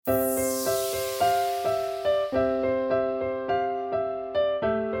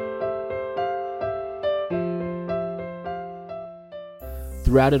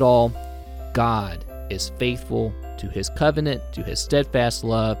throughout it all, God is faithful to his covenant, to his steadfast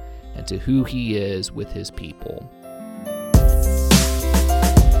love, and to who he is with his people.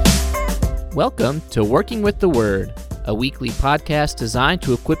 Welcome to Working with the Word, a weekly podcast designed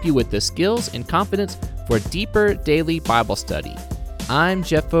to equip you with the skills and confidence for deeper daily Bible study. I'm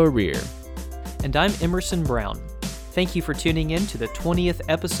Jeff O'Rear. And I'm Emerson Brown. Thank you for tuning in to the 20th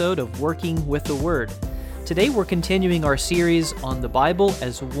episode of Working with the Word. Today we're continuing our series on the Bible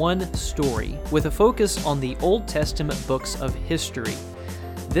as one story, with a focus on the Old Testament books of history.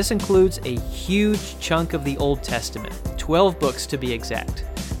 This includes a huge chunk of the Old Testament, 12 books to be exact.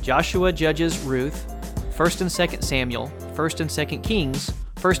 Joshua, Judges, Ruth, 1st and 2nd Samuel, 1st and 2nd Kings,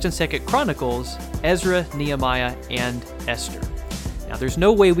 1st and 2nd Chronicles, Ezra, Nehemiah, and Esther. Now, there's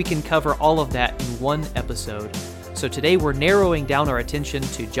no way we can cover all of that in one episode, so today we're narrowing down our attention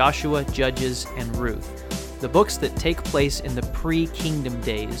to Joshua, Judges, and Ruth, the books that take place in the pre-kingdom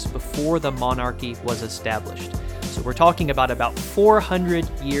days before the monarchy was established. So we're talking about 400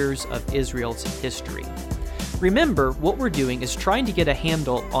 years of Israel's history. Remember, what we're doing is trying to get a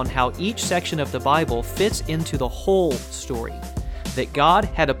handle on how each section of the Bible fits into the whole story, that God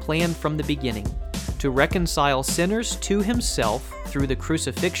had a plan from the beginning to reconcile sinners to himself through the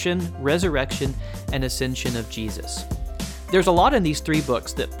crucifixion, resurrection, and ascension of Jesus. There's a lot in these three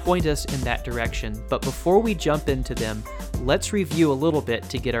books that point us in that direction, but before we jump into them, let's review a little bit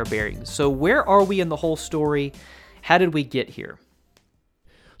to get our bearings. So where are we in the whole story? How did we get here?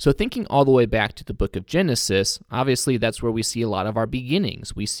 So thinking all the way back to the book of Genesis, obviously that's where we see a lot of our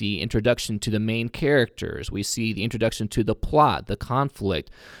beginnings. We see introduction to the main characters. We see the introduction to the plot, the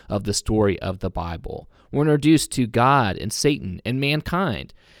conflict of the story of the Bible. We're introduced to God and Satan and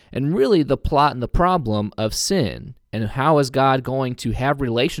mankind, and really the plot and the problem of sin. And how is God going to have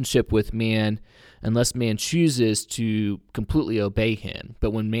relationship with man unless man chooses to completely obey him?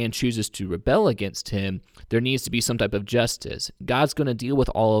 But when man chooses to rebel against him, there needs to be some type of justice. God's going to deal with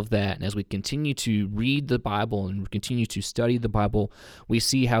all of that. And as we continue to read the Bible and continue to study the Bible, we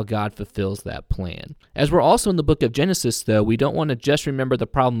see how God fulfills that plan. As we're also in the book of Genesis, though, we don't want to just remember the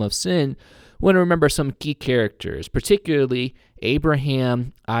problem of sin. We want to remember some key characters, particularly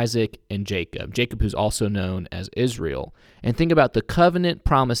Abraham, Isaac, and Jacob. Jacob, who's also known as Israel. And think about the covenant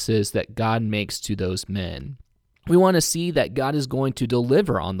promises that God makes to those men. We want to see that God is going to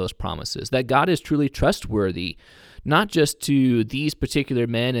deliver on those promises, that God is truly trustworthy, not just to these particular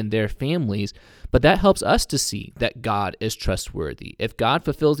men and their families, but that helps us to see that God is trustworthy. If God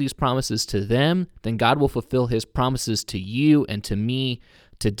fulfills these promises to them, then God will fulfill his promises to you and to me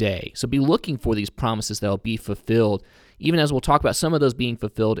today. So be looking for these promises that will be fulfilled, even as we'll talk about some of those being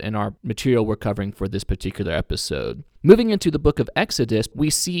fulfilled in our material we're covering for this particular episode. Moving into the book of Exodus,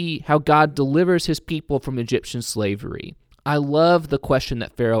 we see how God delivers his people from Egyptian slavery. I love the question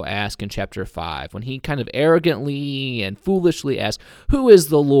that Pharaoh asked in chapter 5 when he kind of arrogantly and foolishly asked, "Who is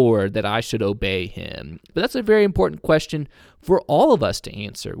the Lord that I should obey him?" But that's a very important question for all of us to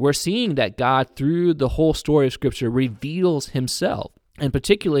answer. We're seeing that God, through the whole story of Scripture, reveals himself. And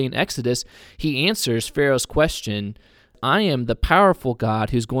particularly in Exodus, he answers Pharaoh's question, "I am the powerful God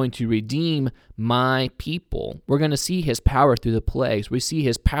who's going to redeem my people." We're going to see his power through the plagues. We see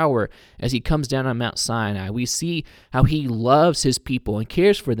his power as he comes down on Mount Sinai. We see how he loves his people and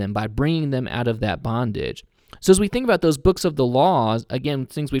cares for them by bringing them out of that bondage. So as we think about those books of the laws, again,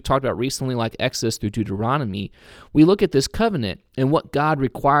 things we've talked about recently like Exodus through Deuteronomy, we look at this covenant and what God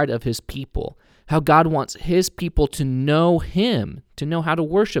required of his people, how God wants his people to know him, to know how to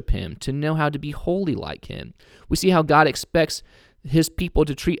worship him, to know how to be holy like him. We see how God expects his people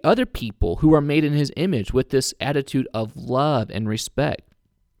to treat other people who are made in his image with this attitude of love and respect.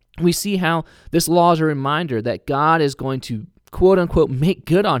 We see how this law is a reminder that God is going to quote-unquote make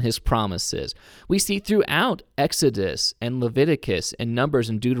good on his promises. We see throughout Exodus and Leviticus and Numbers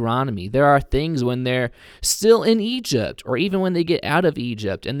and Deuteronomy, there are things when they're still in Egypt, or even when they get out of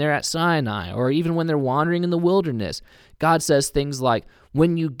Egypt and they're at Sinai, or even when they're wandering in the wilderness. God says things like,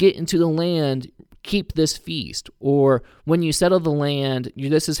 when you get into the land, keep this feast, or when you settle the land,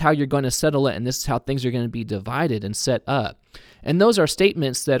 this is how you're going to settle it, and this is how things are going to be divided and set up. And those are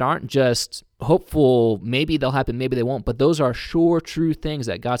statements that aren't just hopeful, maybe they'll happen, maybe they won't, but those are sure, true things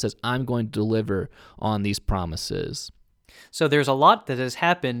that God says, I'm going to deliver on these promises. So there's a lot that has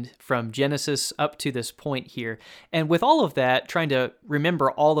happened from Genesis up to this point here. And with all of that, trying to remember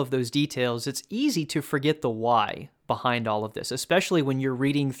all of those details, it's easy to forget the why behind all of this, especially when you're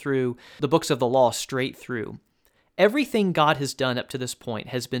reading through the books of the law straight through. Everything God has done up to this point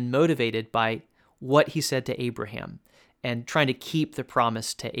has been motivated by what he said to Abraham and trying to keep the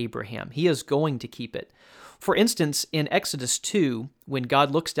promise to Abraham. He is going to keep it. For instance, in Exodus 2, when God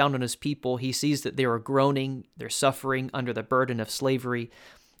looks down on his people, he sees that they are groaning, they're suffering under the burden of slavery.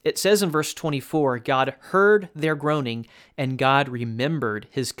 It says in verse 24, God heard their groaning, and God remembered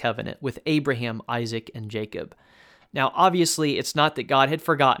his covenant with Abraham, Isaac, and Jacob. Now, obviously, it's not that God had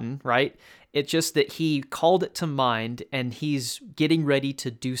forgotten, right? It's just that he called it to mind, and he's getting ready to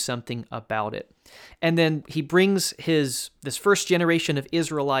do something about it. And then he brings this first generation of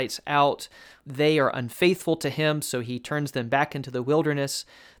Israelites out. They are unfaithful to him, so he turns them back into the wilderness.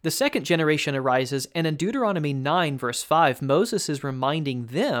 The second generation arises, and in Deuteronomy 9, verse 5, Moses is reminding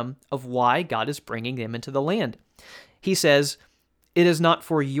them of why God is bringing them into the land. He says, "It is not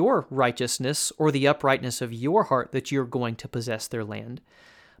for your righteousness or the uprightness of your heart that you're going to possess their land,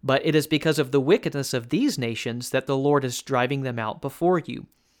 but it is because of the wickedness of these nations that the Lord is driving them out before you,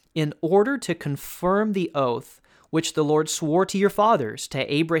 in order to confirm the oath which the Lord swore to your fathers,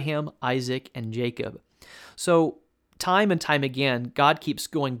 to Abraham, Isaac, and Jacob." So time and time again, God keeps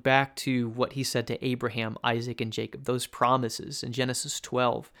going back to what he said to Abraham, Isaac, and Jacob, those promises in Genesis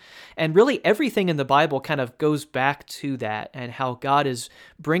 12. And really everything in the Bible kind of goes back to that, and how God is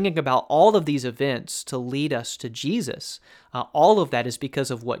bringing about all of these events to lead us to Jesus. All of that is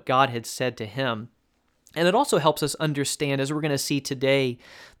because of what God had said to him. And it also helps us understand, as we're going to see today,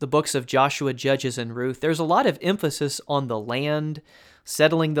 the books of Joshua, Judges, and Ruth. There's a lot of emphasis on the land,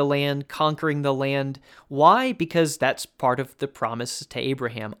 settling the land, conquering the land. Why? Because that's part of the promise to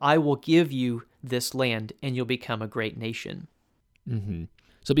Abraham. I will give you this land, and you'll become a great nation. Mm-hmm.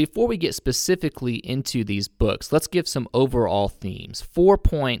 So before we get specifically into these books, let's give some overall themes. 4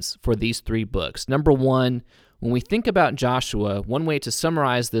 points for these 3 books. Number 1, when we think about Joshua, one way to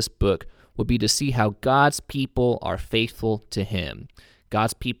summarize this book would be to see how God's people are faithful to him.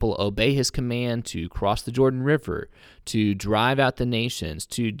 God's people obey his command to cross the Jordan River, to drive out the nations,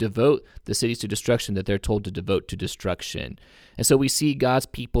 to devote the cities to destruction that they're told to devote to destruction. And so we see God's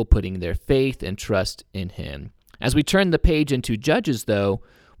people putting their faith and trust in him. As we turn the page into Judges, though,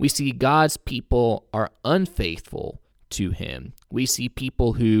 we see God's people are unfaithful to him. We see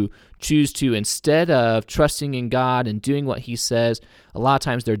people who choose to, instead of trusting in God and doing what he says, a lot of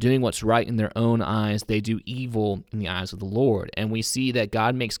times they're doing what's right in their own eyes. They do evil in the eyes of the Lord. And we see that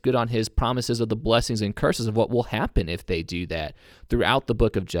God makes good on his promises of the blessings and curses of what will happen if they do that throughout the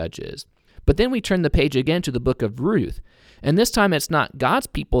book of Judges. But then we turn the page again to the book of Ruth. And this time it's not God's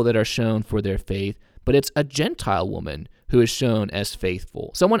people that are shown for their faith, but it's a Gentile woman who is shown as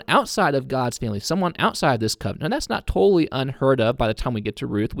faithful. Someone outside of God's family, someone outside of this covenant. And that's not totally unheard of by the time we get to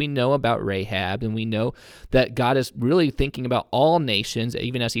Ruth. We know about Rahab, and we know that God is really thinking about all nations,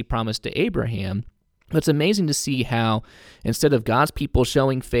 even as he promised to Abraham. But it's amazing to see how, instead of God's people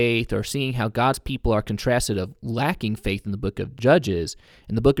showing faith, or seeing how God's people are contrasted of lacking faith in the book of Judges,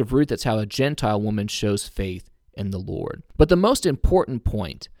 in the book of Ruth, that's how a Gentile woman shows faith in the Lord. But the most important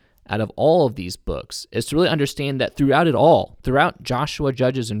point out of all of these books is to really understand that throughout it all, throughout Joshua,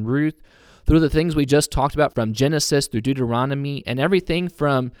 Judges, and Ruth, through the things we just talked about from Genesis through Deuteronomy, and everything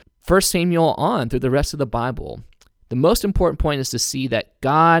from 1 Samuel on through the rest of the Bible, the most important point is to see that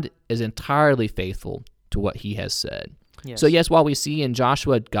God is entirely faithful to what he has said. Yes. So yes, while we see in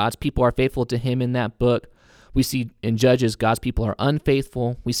Joshua, God's people are faithful to him in that book, we see in Judges, God's people are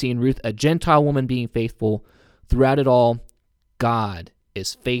unfaithful. We see in Ruth, a Gentile woman being faithful. Throughout it all, God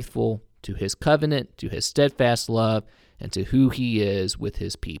is faithful to his covenant, to his steadfast love, and to who he is with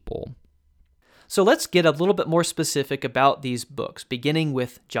his people. So let's get a little bit more specific about these books, beginning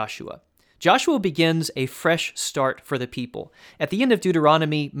with Joshua. Joshua begins a fresh start for the people. At the end of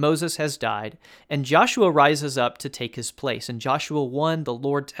Deuteronomy, Moses has died, and Joshua rises up to take his place. In Joshua 1, the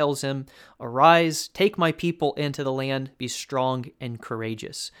Lord tells him, "Arise, take my people into the land, be strong and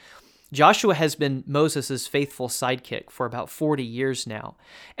courageous." Joshua has been Moses' faithful sidekick for about 40 years now.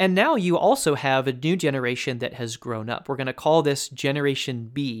 And now you also have a new generation that has grown up. We're going to call this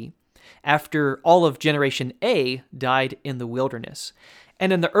Generation B, after all of Generation A died in the wilderness.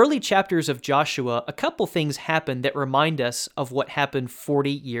 And in the early chapters of Joshua, a couple things happen that remind us of what happened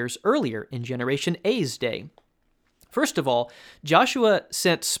 40 years earlier in Generation A's day. First of all, Joshua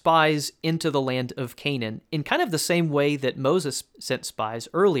sent spies into the land of Canaan in kind of the same way that Moses sent spies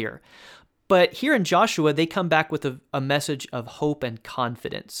earlier. But here in Joshua, they come back with a message of hope and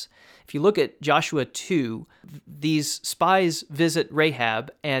confidence. If you look at Joshua 2, these spies visit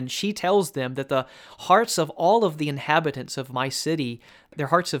Rahab, and she tells them that the hearts of all of the inhabitants of my city, their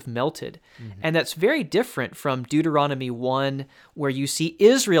hearts have melted. Mm-hmm. And that's very different from Deuteronomy 1, where you see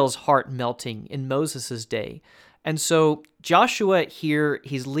Israel's heart melting in Moses' day. And so Joshua here,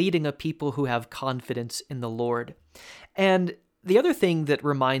 he's leading a people who have confidence in the Lord. And the other thing that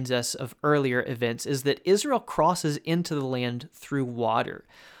reminds us of earlier events is that Israel crosses into the land through water.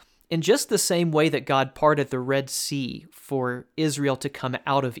 In just the same way that God parted the Red Sea for Israel to come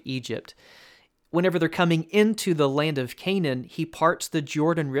out of Egypt, whenever they're coming into the land of Canaan, he parts the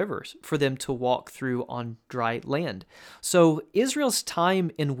Jordan rivers for them to walk through on dry land. So Israel's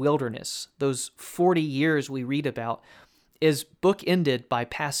time in wilderness, those 40 years we read about, is bookended by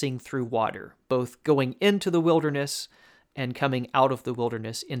passing through water, both going into the wilderness and coming out of the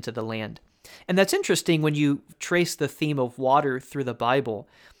wilderness into the land. And that's interesting when you trace the theme of water through the Bible.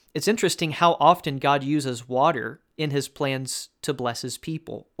 It's interesting how often God uses water in his plans to bless his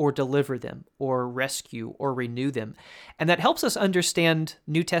people or deliver them or rescue or renew them. And that helps us understand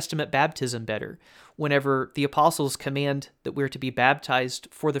New Testament baptism better. Whenever the apostles command that we're to be baptized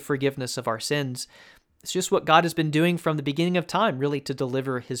for the forgiveness of our sins, it's just what God has been doing from the beginning of time, really, to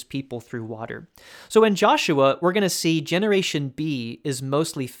deliver his people through water. So in Joshua, we're going to see Generation B is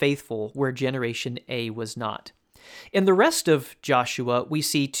mostly faithful where Generation A was not. In the rest of Joshua, we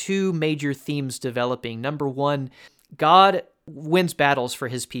see two major themes developing. Number one, God wins battles for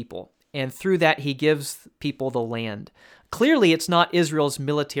his people, and through that, he gives people the land. Clearly, it's not Israel's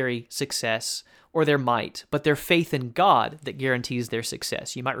military success or their might, but their faith in God that guarantees their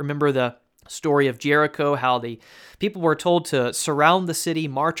success. You might remember the story of Jericho, how the people were told to surround the city,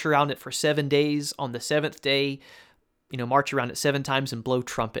 march around it for 7 days. On the seventh day, march around it 7 times and blow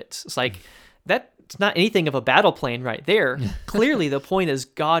trumpets. It's like that. It's not anything of a battle plan right there. Clearly, the point is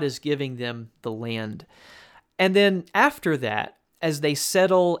God is giving them the land. And then after that, as they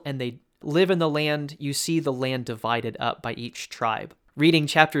settle and they live in the land, you see the land divided up by each tribe. Reading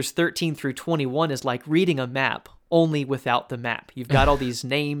chapters 13 through 21 is like reading a map, only without the map. You've got all these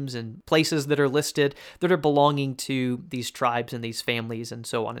names and places that are listed that are belonging to these tribes and these families and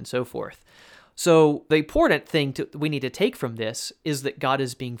so on and so forth. So the important thing we need to take from this is that God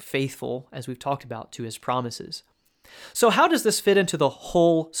is being faithful, as we've talked about, to his promises. So how does this fit into the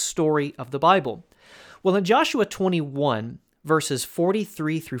whole story of the Bible? Well, in Joshua 21, verses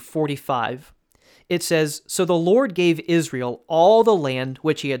 43 through 45, it says, "So the Lord gave Israel all the land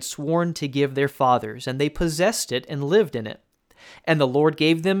which he had sworn to give their fathers, and they possessed it and lived in it. And the Lord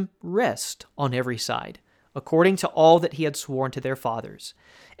gave them rest on every side, according to all that he had sworn to their fathers.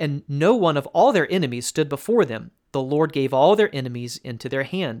 And no one of all their enemies stood before them. The Lord gave all their enemies into their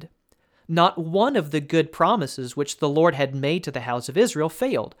hand. Not one of the good promises which the Lord had made to the house of Israel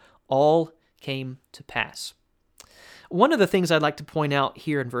failed. All came to pass." One of the things I'd like to point out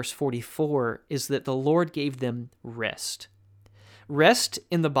here in verse 44 is that the Lord gave them rest. Rest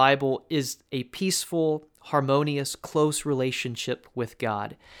in the Bible is a peaceful, harmonious, close relationship with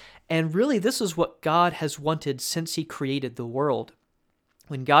God. And really, this is what God has wanted since he created the world.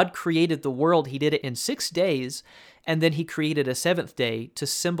 When God created the world, he did it in 6 days, and then he created a 7th day to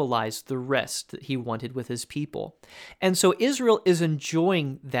symbolize the rest that he wanted with his people. And so Israel is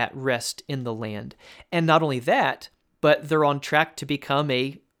enjoying that rest in the land. And not only that, but they're on track to become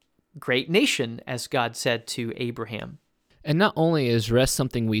a great nation, as God said to Abraham. And not only is rest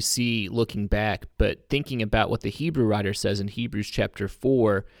something we see looking back, but thinking about what the Hebrew writer says in Hebrews chapter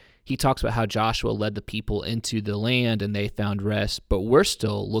 4, he talks about how Joshua led the people into the land and they found rest, but we're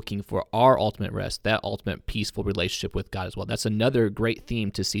still looking for our ultimate rest, that ultimate peaceful relationship with God as well. That's another great theme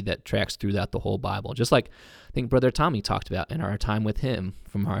to see that tracks throughout the whole Bible, just like I think Brother Tommy talked about in our time with him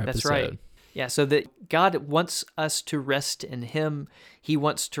from our episode. That's right. Yeah, so that God wants us to rest in him. He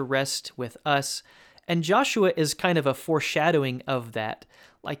wants to rest with us. And Joshua is kind of a foreshadowing of that.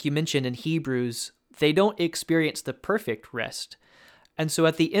 Like you mentioned in Hebrews, they don't experience the perfect rest. And so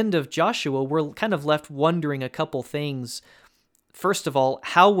at the end of Joshua, we're kind of left wondering a couple things. First of all,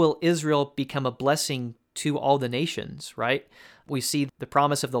 how will Israel become a blessing to all the nations, right? We see the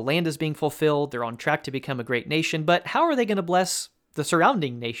promise of the land is being fulfilled. They're on track to become a great nation. But how are they going to bless the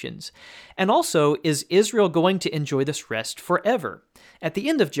surrounding nations? And also, is Israel going to enjoy this rest forever? At the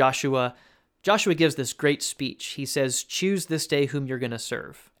end of Joshua gives this great speech. He says, "Choose this day whom you're going to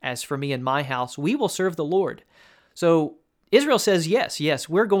serve. As for me and my house, we will serve the Lord." So Israel says, yes,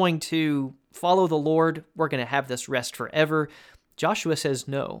 we're going to follow the Lord. We're going to have this rest forever. Joshua says,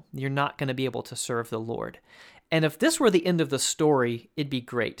 no, you're not going to be able to serve the Lord. And if this were the end of the story, it'd be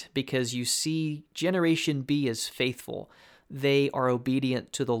great because you see Generation B is faithful. They are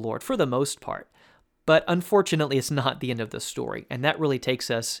obedient to the Lord for the most part. But unfortunately, it's not the end of the story. And that really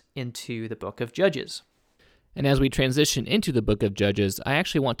takes us into the book of Judges. And as we transition into the book of Judges, I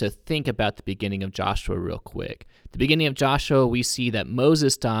actually want to think about the beginning of Joshua real quick. The beginning of Joshua, we see that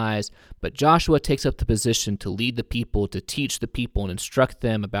Moses dies, but Joshua takes up the position to lead the people, to teach the people and instruct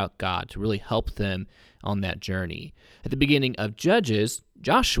them about God, to really help them on that journey. At the beginning of Judges,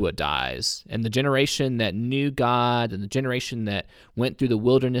 Joshua dies, and the generation that knew God and the generation that went through the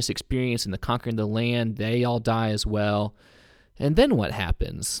wilderness experience and the conquering the land, they all die as well. And then what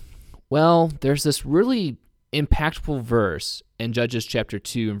happens? Well, there's this really impactful verse in Judges chapter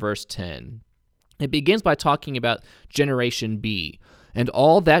 2 and verse 10. It begins by talking about Generation B, and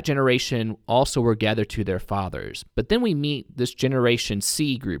all that generation also were gathered to their fathers. But then we meet this Generation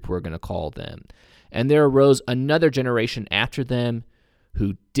C group, we're going to call them. And there arose another generation after them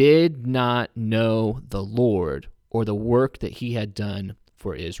who did not know the Lord or the work that he had done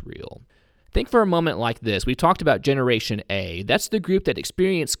for Israel. Think for a moment like this. We talked about Generation A. That's the group that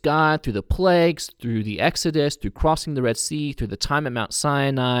experienced God through the plagues, through the Exodus, through crossing the Red Sea, through the time at Mount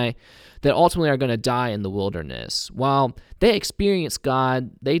Sinai, that ultimately are going to die in the wilderness. While they experienced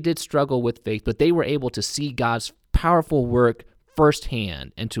God, they did struggle with faith, but they were able to see God's powerful work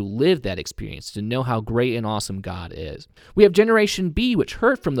firsthand and to live that experience, to know how great and awesome God is. We have Generation B, which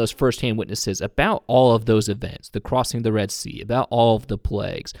heard from those firsthand witnesses about all of those events, the crossing the Red Sea, about all of the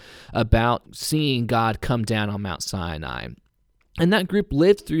plagues, about seeing God come down on Mount Sinai. And that group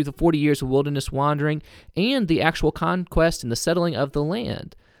lived through the 40 years of wilderness wandering and the actual conquest and the settling of the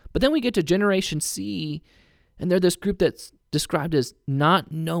land. But then we get to Generation C, and they're this group that's described as not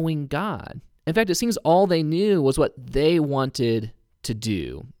knowing God. In fact, it seems all they knew was what they wanted to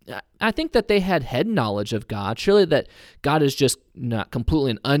do. I think that they had head knowledge of God. Surely that God is just not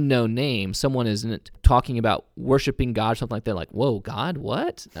completely an unknown name. Someone isn't talking about worshiping God or something like that, like, whoa, God,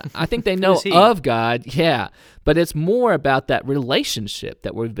 what? I think they know of God, yeah, but it's more about that relationship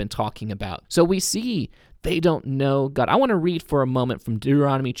that we've been talking about. So we see they don't know God. I want to read for a moment from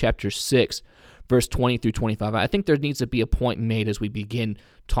Deuteronomy chapter 6, verse 20 through 25. I think there needs to be a point made as we begin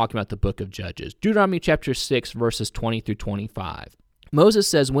talking about the book of Judges. Deuteronomy chapter 6, verses 20 through 25. Moses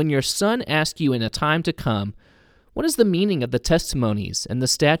says, "When your son asks you in a time to come, what is the meaning of the testimonies and the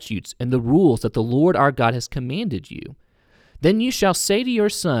statutes and the rules that the Lord our God has commanded you? Then you shall say to your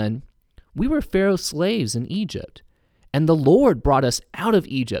son, we were Pharaoh's slaves in Egypt, and the Lord brought us out of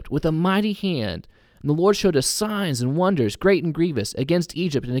Egypt with a mighty hand. And the Lord showed us signs and wonders, great and grievous, against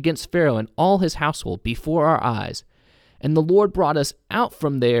Egypt and against Pharaoh and all his household before our eyes. And the Lord brought us out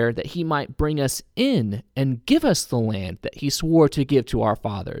from there that he might bring us in and give us the land that he swore to give to our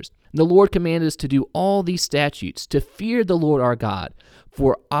fathers. And the Lord commanded us to do all these statutes, to fear the Lord our God,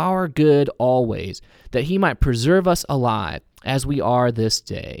 for our good always, that he might preserve us alive, as we are this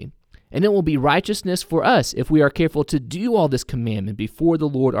day. And it will be righteousness for us if we are careful to do all this commandment before the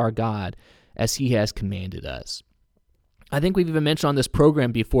Lord our God, as he has commanded us." I think we've even mentioned on this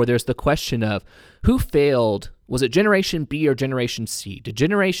program before, there's the question of who failed. Was it Generation B or Generation C? Did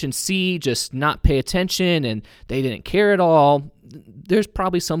Generation C just not pay attention and they didn't care at all? There's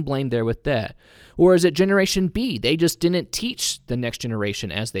probably some blame there with that. Or is it Generation B? They just didn't teach the next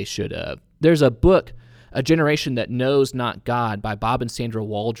generation as they should have. There's a book, A Generation That Knows Not God, by Bob and Sandra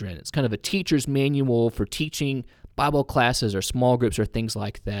Waldron. It's kind of a teacher's manual for teaching Bible classes or small groups or things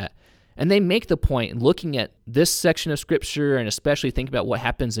like that. And they make the point in looking at this section of Scripture and especially think about what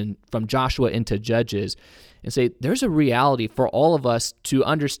happens from Joshua into Judges and say there's a reality for all of us to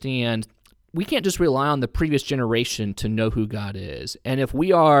understand. We can't just rely on the previous generation to know who God is. And if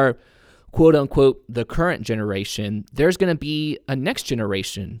we are, quote unquote, the current generation, there's going to be a next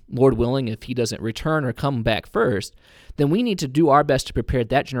generation, Lord willing, if he doesn't return or come back first, then we need to do our best to prepare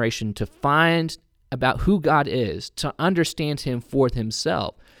that generation to find about who God is, to understand him for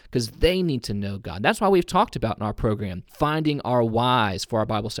himself, because they need to know God. That's why we've talked about in our program, finding our whys for our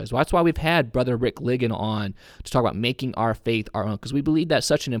Bible studies. Well, that's why we've had Brother Rick Ligon on to talk about making our faith our own, because we believe that's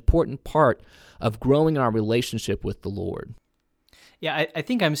such an important part of growing our relationship with the Lord. Yeah, I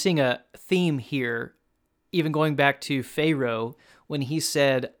think I'm seeing a theme here, even going back to Pharaoh, when he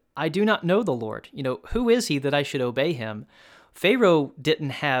said, I do not know the Lord. Who is he that I should obey him? Pharaoh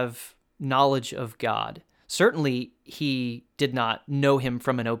didn't have knowledge of God. Certainly, he did not know him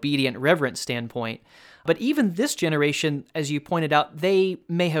from an obedient, reverent standpoint. But even this generation, as you pointed out, they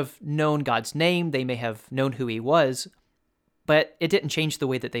may have known God's name, they may have known who he was, but it didn't change the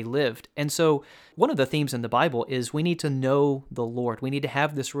way that they lived. And so one of the themes in the Bible is we need to know the Lord. We need to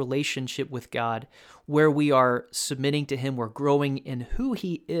have this relationship with God where we are submitting to him, we're growing in who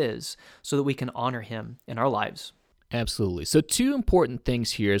he is so that we can honor him in our lives. Absolutely. So two important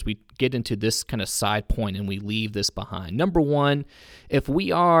things here as we get into this kind of side point and we leave this behind. Number one, if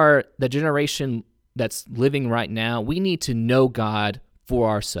we are the generation that's living right now, we need to know God for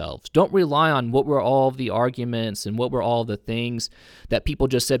ourselves. Don't rely on what were all the arguments and what were all the things that people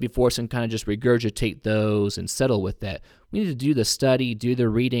just said before us and kind of just regurgitate those and settle with that. We need to do the study, do the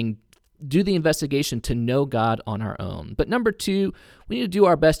reading, do the investigation to know God on our own. But number two, we need to do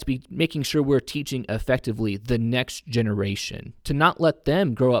our best to be making sure we're teaching effectively the next generation, to not let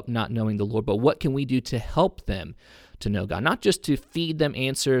them grow up not knowing the Lord, but what can we do to help them to know God? Not just to feed them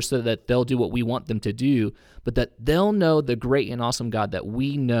answers so that they'll do what we want them to do, but that they'll know the great and awesome God that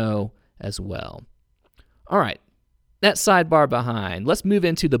we know as well. All right. That sidebar behind, let's move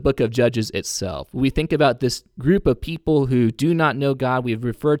into the book of Judges itself. We think about this group of people who do not know God. We've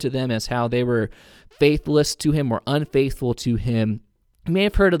referred to them as how they were faithless to him or unfaithful to him. You may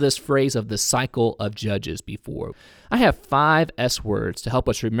have heard of this phrase of the cycle of Judges before. I have 5 S words to help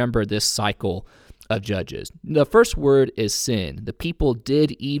us remember this cycle of Judges. The first word is sin. The people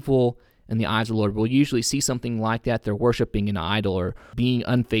did evil in the eyes of the Lord. We'll usually see something like that. They're worshiping an idol or being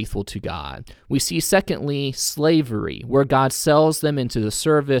unfaithful to God. We see, secondly, slavery, where God sells them into the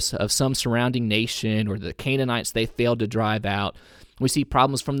service of some surrounding nation or the Canaanites they failed to drive out. We see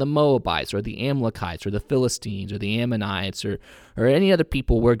problems from the Moabites or the Amalekites or the Philistines or the Ammonites or any other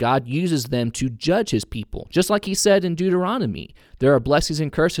people where God uses them to judge his people. Just like he said in Deuteronomy, there are blessings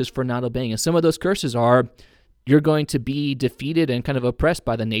and curses for not obeying. And some of those curses are you're going to be defeated and kind of oppressed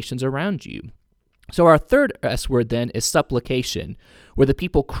by the nations around you. So our third S word then is supplication, where the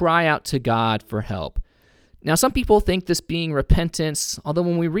people cry out to God for help. Now, some people think this being repentance, although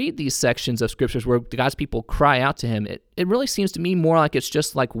when we read these sections of scriptures where God's people cry out to him, it really seems to me more like it's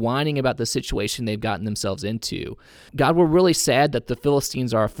just like whining about the situation they've gotten themselves into. God, we're really sad that the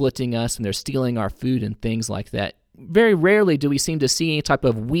Philistines are afflicting us and they're stealing our food and things like that. Very rarely do we seem to see any type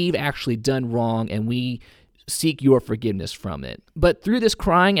of we've actually done wrong and we seek your forgiveness from it. But through this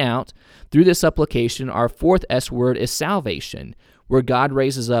crying out, through this supplication, our fourth S word is salvation, where God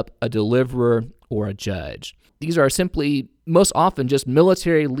raises up a deliverer or a judge. These are simply, most often, just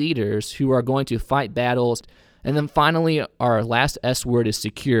military leaders who are going to fight battles. And then finally, our last S word is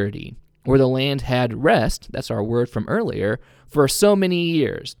security, where the land had rest, that's our word from earlier, for so many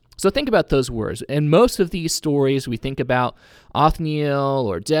years. So think about those words. In most of these stories, we think about Othniel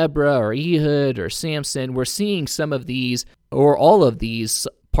or Deborah or Ehud or Samson. We're seeing some of these or all of these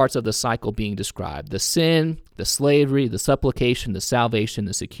parts of the cycle being described: the sin, the slavery, the supplication, the salvation,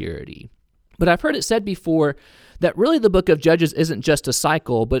 the security. But I've heard it said before that really the book of Judges isn't just a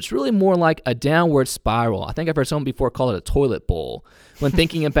cycle, but it's really more like a downward spiral. I think I've heard someone before call it a toilet bowl when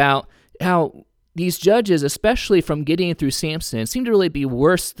thinking about how these judges, especially from Gideon through Samson, seem to really be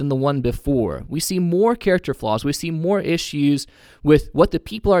worse than the one before. We see more character flaws. We see more issues with what the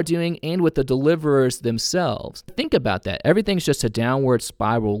people are doing and with the deliverers themselves. Think about that. Everything's just a downward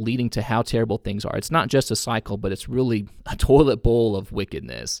spiral leading to how terrible things are. It's not just a cycle, but it's really a toilet bowl of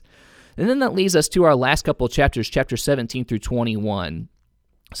wickedness. And then that leads us to our last couple of chapters, chapter 17 through 21.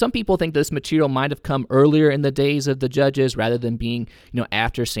 Some people think this material might have come earlier in the days of the judges rather than being,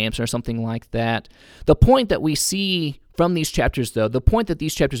 after Samson or something like that. The point that we see from these chapters, though, the point that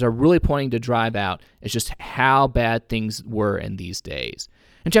these chapters are really pointing to drive out is just how bad things were in these days.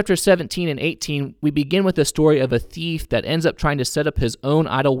 In chapters 17 and 18, we begin with the story of a thief that ends up trying to set up his own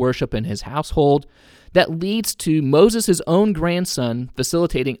idol worship in his household. That leads to Moses' own grandson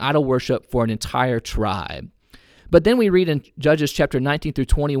facilitating idol worship for an entire tribe. But then we read in Judges chapter 19 through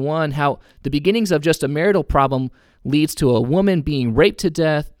 21 how the beginnings of just a marital problem leads to a woman being raped to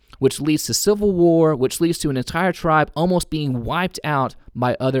death, which leads to civil war, which leads to an entire tribe almost being wiped out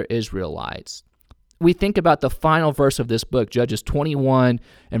by other Israelites. We think about the final verse of this book, Judges 21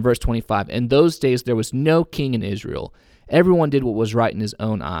 and verse 25. In those days, there was no king in Israel. Everyone did what was right in his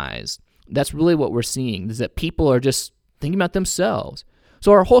own eyes. That's really what we're seeing, is that people are just thinking about themselves.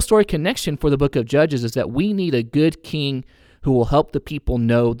 So our whole story connection for the book of Judges is that we need a good king who will help the people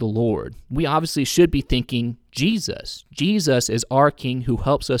know the Lord. We obviously should be thinking Jesus. Jesus is our king who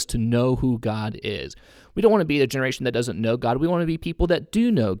helps us to know who God is. We don't want to be the generation that doesn't know God. We want to be people that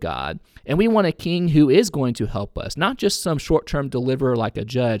do know God. And we want a king who is going to help us, not just some short-term deliverer like a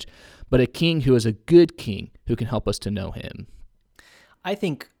judge, but a king who is a good king who can help us to know him. I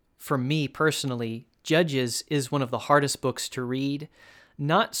think for me personally, Judges is one of the hardest books to read.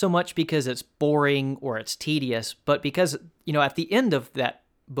 Not so much because it's boring or it's tedious, but because, at the end of that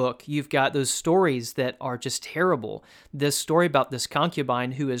book, you've got those stories that are just terrible. This story about this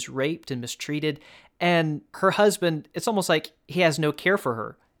concubine who is raped and mistreated, and her husband, it's almost like he has no care for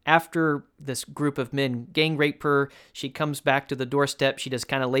her. After this group of men gang rape her, she comes back to the doorstep. She just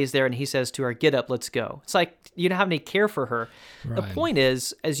kind of lays there and he says to her, "Get up, let's go." It's like you don't have any care for her. Right. The point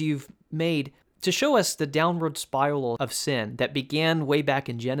is, as you've made, to show us the downward spiral of sin that began way back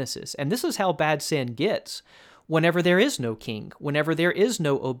in Genesis. And this is how bad sin gets whenever there is no king, whenever there is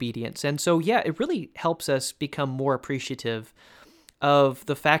no obedience. And so, yeah, it really helps us become more appreciative of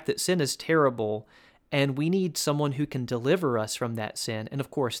the fact that sin is terrible, and we need someone who can deliver us from that sin. And of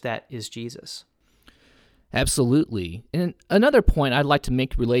course, that is Jesus. Absolutely. And another point I'd like to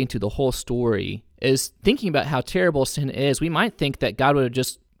make relating to the whole story is thinking about how terrible sin is. We might think that God would have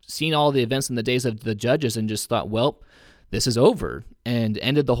just seen all the events in the days of the judges and just thought, well, this is over, and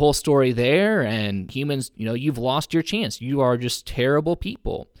ended the whole story there, and humans, you've lost your chance. You are just terrible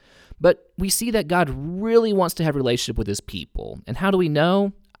people. But we see that God really wants to have a relationship with his people. And how do we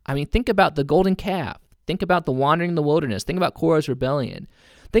know? I mean, think about the golden calf. Think about the wandering in the wilderness. Think about Korah's rebellion.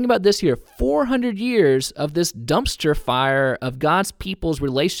 Think about this here, 400 years of this dumpster fire of God's people's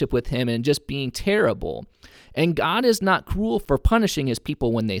relationship with him and just being terrible. And God is not cruel for punishing his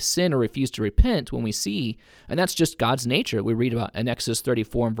people when they sin or refuse to repent, when we see, and that's just God's nature. We read about in Exodus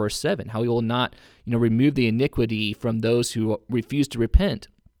 34 and verse 7, how he will not, remove the iniquity from those who refuse to repent.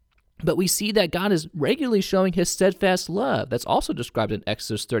 But we see that God is regularly showing his steadfast love. That's also described in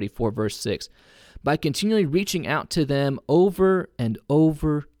Exodus 34 verse 6, by continually reaching out to them over and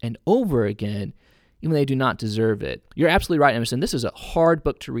over and over again, even when they do not deserve it. You're absolutely right, Emerson. This is a hard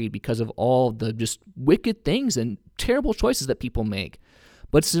book to read because of all the just wicked things and terrible choices that people make.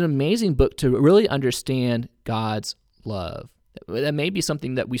 But it's an amazing book to really understand God's love. That may be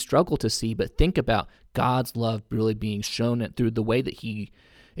something that we struggle to see, but think about God's love really being shown through the way that he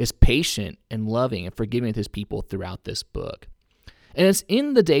is patient and loving and forgiving with his people throughout this book. And it's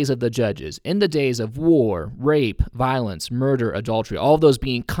in the days of the judges, in the days of war, rape, violence, murder, adultery, all those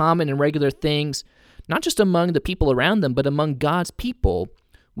being common and regular things, not just among the people around them, but among God's people,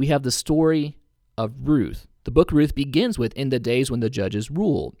 we have the story of Ruth. The book Ruth begins with, in the days when the judges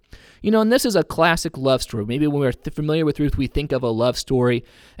ruled. And this is a classic love story. Maybe when we're familiar with Ruth, we think of a love story.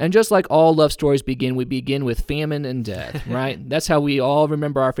 And just like all love stories begin, we begin with famine and death, right? That's how we all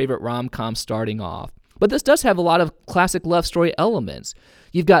remember our favorite rom-com starting off. But this does have a lot of classic love story elements.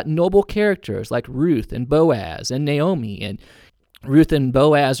 You've got noble characters like Ruth and Boaz and Naomi, and Ruth and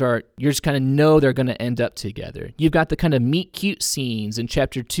Boaz you just kind of know they're going to end up together. You've got the kind of meet cute scenes in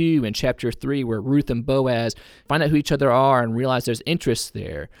chapter 2 and chapter 3 where Ruth and Boaz find out who each other are and realize there's interest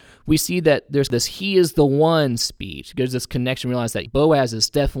there. We see that there's this he is the one speech. There's this connection, realize that Boaz is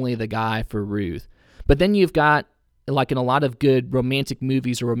definitely the guy for Ruth. But then you've got, like in a lot of good romantic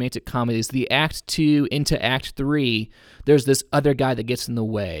movies or romantic comedies, the Act 2 into Act 3, there's this other guy that gets in the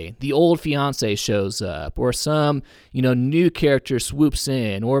way. The old fiancé shows up, or some, new character swoops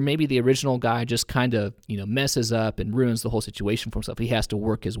in, or maybe the original guy just kind of, messes up and ruins the whole situation for himself. He has to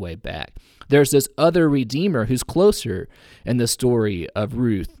work his way back. There's this other redeemer who's closer in the story of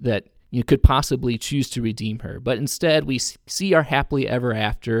Ruth that you could possibly choose to redeem her. But instead, we see our happily ever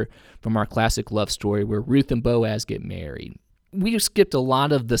after from our classic love story where Ruth and Boaz get married. We skipped a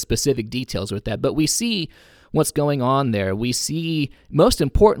lot of the specific details with that, but we see what's going on there. We see, most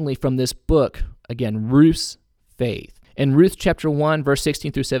importantly from this book, again, Ruth's faith. In Ruth chapter 1, verse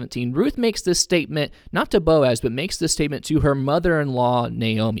 16 through 17, Ruth makes this statement, not to Boaz, but makes this statement to her mother-in-law,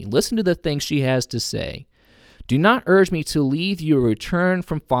 Naomi. Listen to the things she has to say. Do not urge me to leave you or return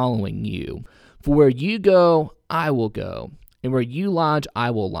from following you. For where you go, I will go, and where you lodge,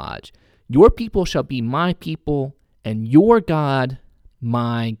 I will lodge. Your people shall be my people, and your God,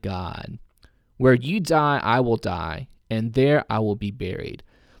 my God. Where you die, I will die, and there I will be buried.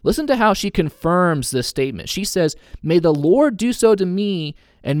 Listen to how she confirms this statement. She says, may the Lord do so to me,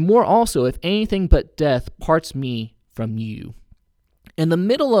 and more also, if anything but death parts me from you. In the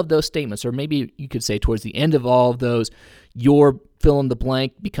middle of those statements, or maybe you could say towards the end of all of those, your fill in the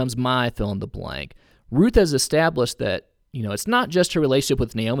blank becomes my fill in the blank. Ruth has established that, it's not just her relationship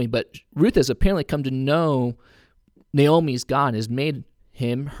with Naomi, but Ruth has apparently come to know Naomi's God, has made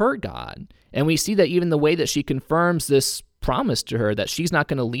him her God. And we see that even the way that she confirms this promise to her, that she's not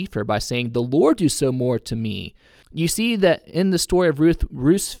going to leave her by saying, the Lord do so more to me. You see that in the story of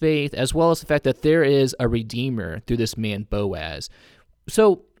Ruth's faith, as well as the fact that there is a redeemer through this man, Boaz.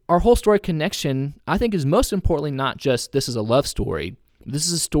 So our whole story connection, I think, is most importantly not just this is a love story. This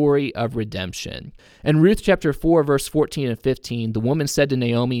is a story of redemption. In Ruth chapter 4, verse 14 and 15, the woman said to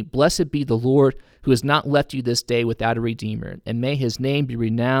Naomi, blessed be the Lord who has not left you this day without a redeemer, and may his name be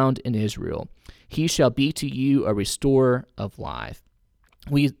renowned in Israel. He shall be to you a restorer of life.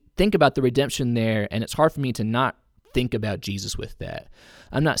 We think about the redemption there, and it's hard for me to not think about Jesus with that.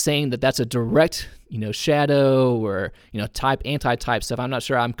 I'm not saying that that's a direct, shadow or, type, anti-type stuff. I'm not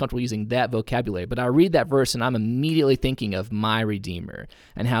sure I'm comfortable using that vocabulary, but I read that verse and I'm immediately thinking of my Redeemer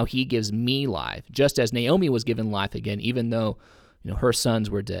and how he gives me life, just as Naomi was given life again, even though, her sons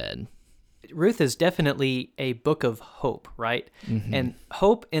were dead. Ruth is definitely a book of hope, right? Mm-hmm. And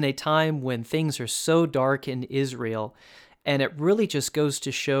hope in a time when things are so dark in Israel, and it really just goes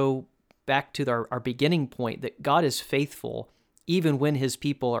to show back to our beginning point that God is faithful even when his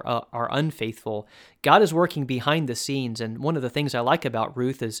people are unfaithful. God is working behind the scenes, and one of the things I like about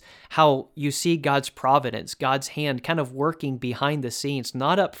Ruth is how you see God's providence, God's hand kind of working behind the scenes,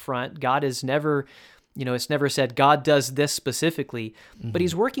 not up front. God is never, it's never said God does this specifically, but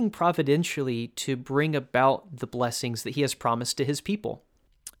he's working providentially to bring about the blessings that he has promised to his people.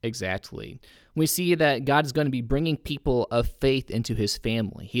 Exactly. We see that God is going to be bringing people of faith into his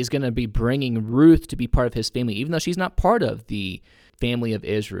family. He's going to be bringing Ruth to be part of his family, even though she's not part of the family of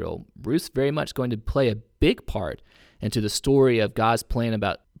Israel. Ruth's very much going to play a big part into the story of God's plan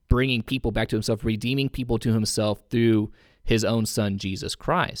about bringing people back to himself, redeeming people to himself through his own son, Jesus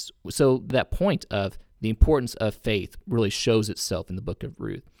Christ. So that point of the importance of faith really shows itself in the book of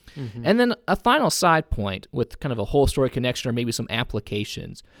Ruth. Mm-hmm. And then a final side point with kind of a whole story connection or maybe some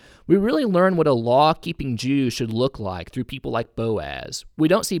applications. We really learn what a law-keeping Jew should look like through people like Boaz. We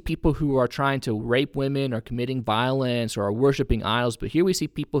don't see people who are trying to rape women or committing violence or are worshiping idols, but here we see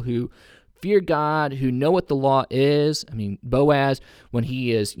people who fear God, who know what the law is. I mean, Boaz, when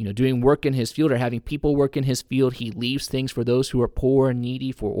he is, doing work in his field or having people work in his field, he leaves things for those who are poor and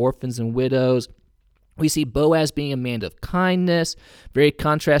needy, for orphans and widows. We see Boaz being a man of kindness, very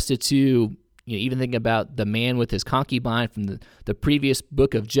contrasted to, even thinking about the man with his concubine from the previous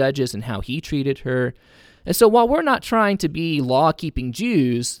book of Judges and how he treated her. And so while we're not trying to be law-keeping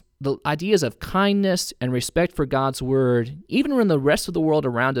Jews, the ideas of kindness and respect for God's word, even when the rest of the world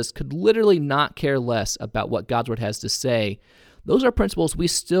around us could literally not care less about what God's word has to say, those are principles we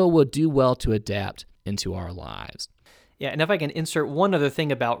still would do well to adapt into our lives. Yeah, and if I can insert one other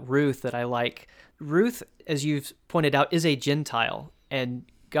thing about Ruth that I like. Ruth, as you've pointed out, is a Gentile, and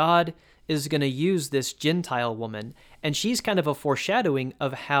God is going to use this Gentile woman, and she's kind of a foreshadowing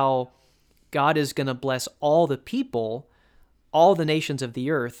of how God is going to bless all the people, all the nations of the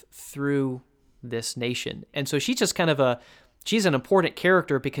earth through this nation. And so she's just kind of she's an important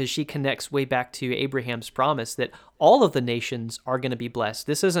character because she connects way back to Abraham's promise that all of the nations are going to be blessed.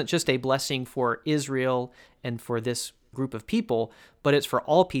 This isn't just a blessing for Israel and for this group of people, but it's for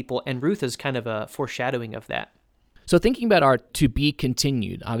all people, and Ruth is kind of a foreshadowing of that. So thinking about our to be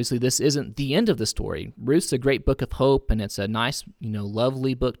continued, obviously this isn't the end of the story. Ruth's a great book of hope, and it's a nice,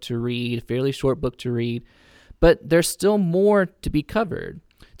 lovely book to read, fairly short book to read, but there's still more to be covered.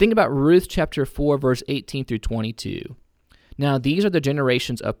 Think about Ruth chapter 4, verse 18 through 22. Now these are the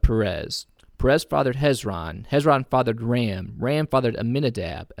generations of Perez. Perez fathered Hezron. Hezron fathered Ram. Ram fathered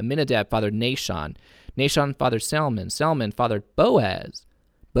Amminadab. Amminadab fathered Nahshon. Nahshon fathered Salmon. Salmon fathered Boaz.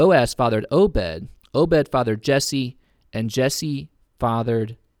 Boaz fathered Obed. Obed fathered Jesse. And Jesse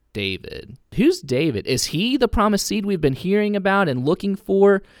fathered David. Who's David? Is he the promised seed we've been hearing about and looking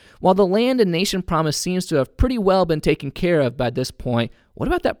for? While the land and nation promise seems to have pretty well been taken care of by this point, what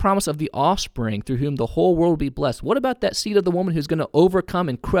about that promise of the offspring through whom the whole world will be blessed? What about that seed of the woman who's going to overcome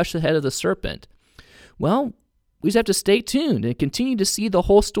and crush the head of the serpent? Well, we just have to stay tuned and continue to see the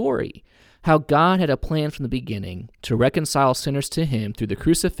whole story, how God had a plan from the beginning to reconcile sinners to him through the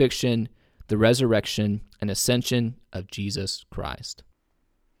crucifixion, the resurrection, and ascension of Jesus Christ.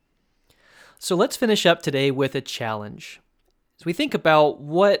 So let's finish up today with a challenge. As we think about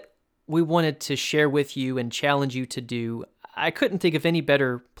what we wanted to share with you and challenge you to do, I couldn't think of any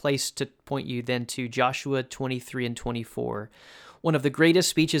better place to point you than to Joshua 23 and 24, one of the greatest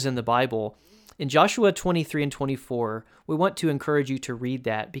speeches in the Bible. In Joshua 23 and 24, we want to encourage you to read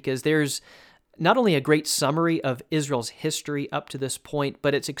that because there's not only a great summary of Israel's history up to this point,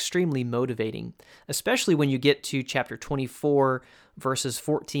 but it's extremely motivating, especially when you get to chapter 24, verses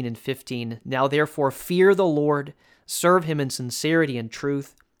 14 and 15. Now therefore fear the Lord, serve him in sincerity and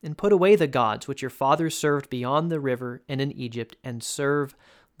truth, and put away the gods which your fathers served beyond the river and in Egypt, and serve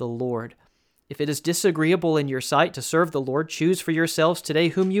the Lord. If it is disagreeable in your sight to serve the Lord, choose for yourselves today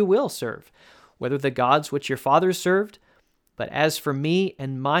whom you will serve, whether the gods which your fathers served, but as for me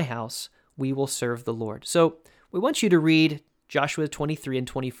and my house, we will serve the Lord. So we want you to read Joshua 23 and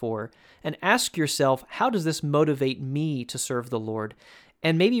 24 and ask yourself, how does this motivate me to serve the Lord?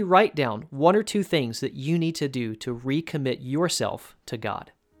 And maybe write down one or two things that you need to do to recommit yourself to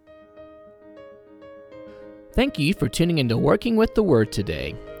God. Thank you for tuning into Working with the Word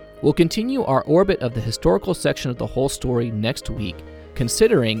today. We'll continue our orbit of the historical section of the whole story next week,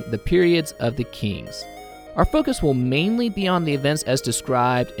 considering the periods of the kings. Our focus will mainly be on the events as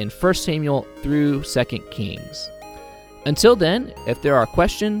described in 1 Samuel through 2 Kings. Until then, if there are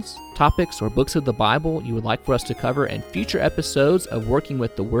questions, topics, or books of the Bible you would like for us to cover in future episodes of Working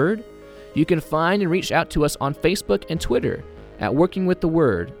with the Word, you can find and reach out to us on Facebook and Twitter at Working with the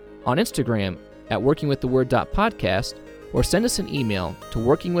Word, on Instagram at workingwiththeword.podcast, or send us an email to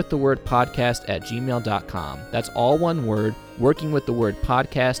workingwiththewordpodcast@gmail.com. That's all one word,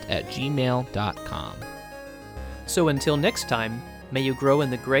 workingwiththewordpodcast@gmail.com. So until next time, may you grow in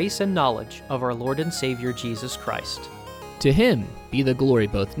the grace and knowledge of our Lord and Savior Jesus Christ. To him be the glory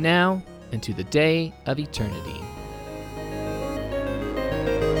both now and to the day of eternity.